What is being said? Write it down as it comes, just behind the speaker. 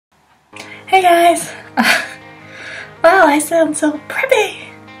Hey guys! Wow, I sound so preppy!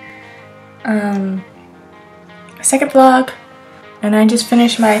 Second vlog, and I just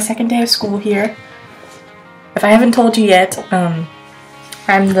finished my second day of school here. If I haven't told you yet, I'm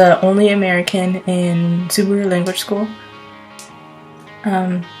the only American in Subaru language school.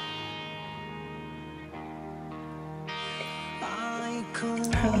 I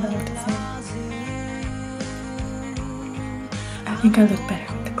don't know what to say. I think I look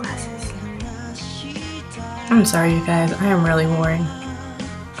better with the glasses. I'm sorry you guys, I am really boring.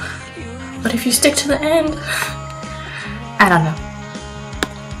 But if you stick to the end, I don't know.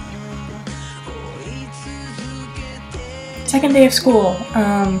 Second day of school,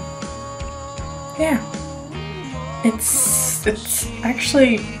 yeah. It's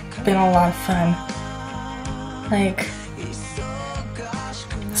actually been a lot of fun. Like,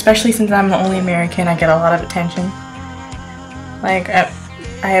 especially since I'm the only American, I get a lot of attention. Like,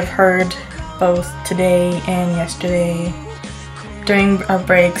 I have heard both today and yesterday, during our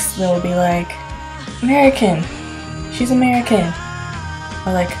breaks, they'll be like, American, she's American.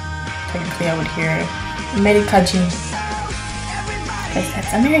 Or like, technically I would hear Amerikajin, because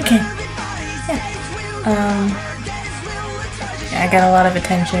that's American. Yeah. Yeah, I got a lot of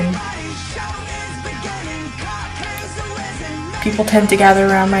attention. People tend to gather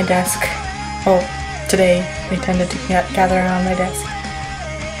around my desk. Well, today they tended to gather around my desk.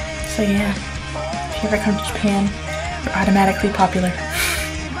 So yeah, if you ever come to Japan, you're automatically popular.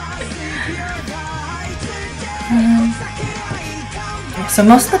 Yeah, so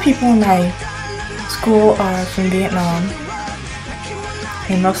most of the people in my school are from Vietnam,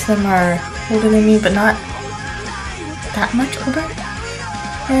 and most of them are older than me, but not that much older.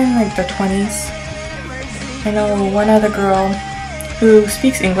 They're in like their 20s. I know one other girl who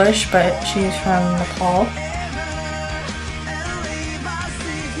speaks English, but she's from Nepal.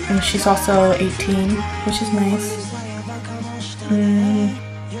 And she's also 18, which is nice.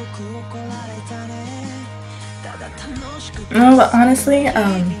 No, but honestly,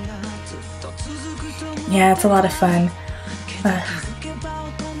 yeah, it's a lot of fun.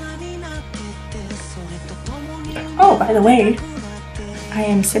 Oh, by the way, I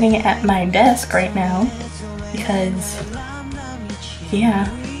am sitting at my desk right now because, yeah,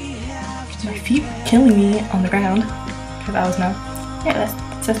 my feet were killing me on the ground because I was not. Yeah, let's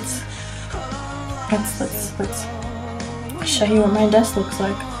show you what my desk looks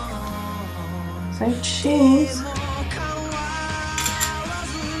like. So cheese.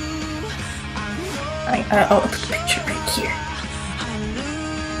 I'll put the picture right here.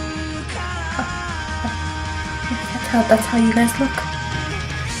 That's how you guys look.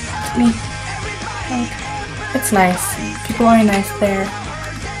 It's me. It's nice. People are nice there.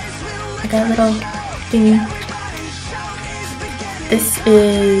 I got a little thingy. This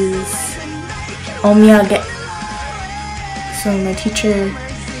is omiyage. So my teacher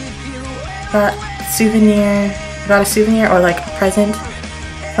got a souvenir or like a present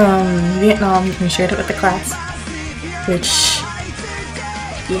from Vietnam and shared it with the class. Which,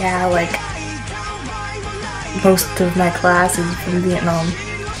 yeah, like most of my class is from Vietnam.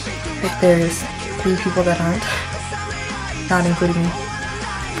 Like there's 3 people that aren't, not including me. I'm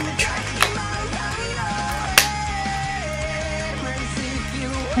gonna try it.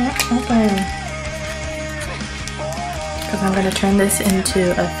 Open. Because I'm gonna turn this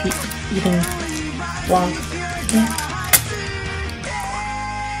into a feet eating vlog. Yeah.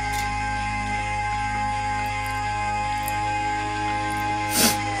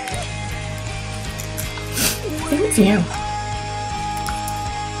 I think it's you.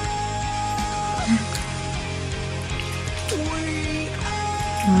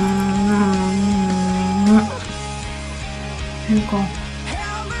 Cool.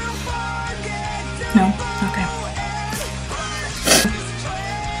 No? Okay.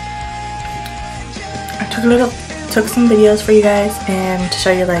 I took some videos for you guys and to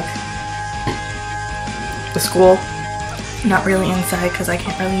show you like the school. Not really inside because I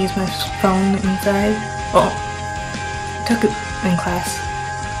can't really use my phone inside. Well, I took it in class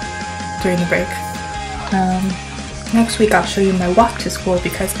during the break. Next week I'll show you my walk to school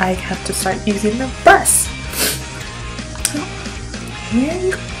because I have to start using the bus. Here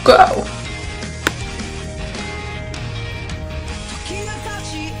you go.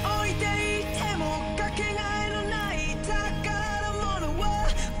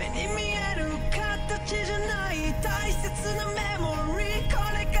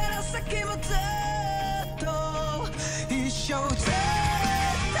 Show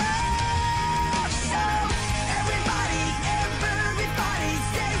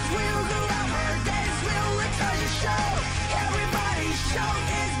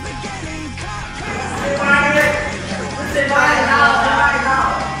is beginning.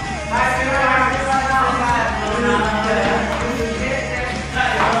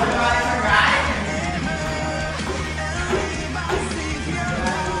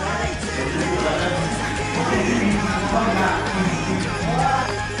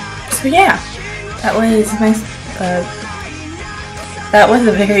 So yeah, that was my that was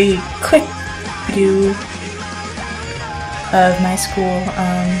a very quick view of my school.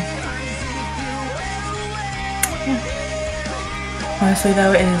 Yeah. Honestly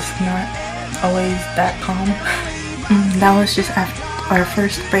though, it is not always that calm. That was just after our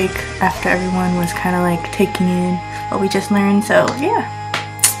first break, after everyone was kind of like taking in what we just learned. So yeah,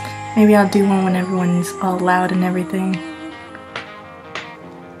 maybe I'll do one when everyone's all loud and everything.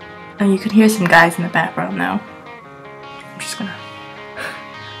 And you can hear some guys in the background now. I'm just gonna...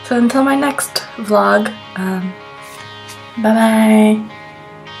 So until my next vlog, bye bye.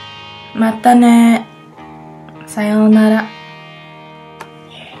 Mata ne. Sayonara.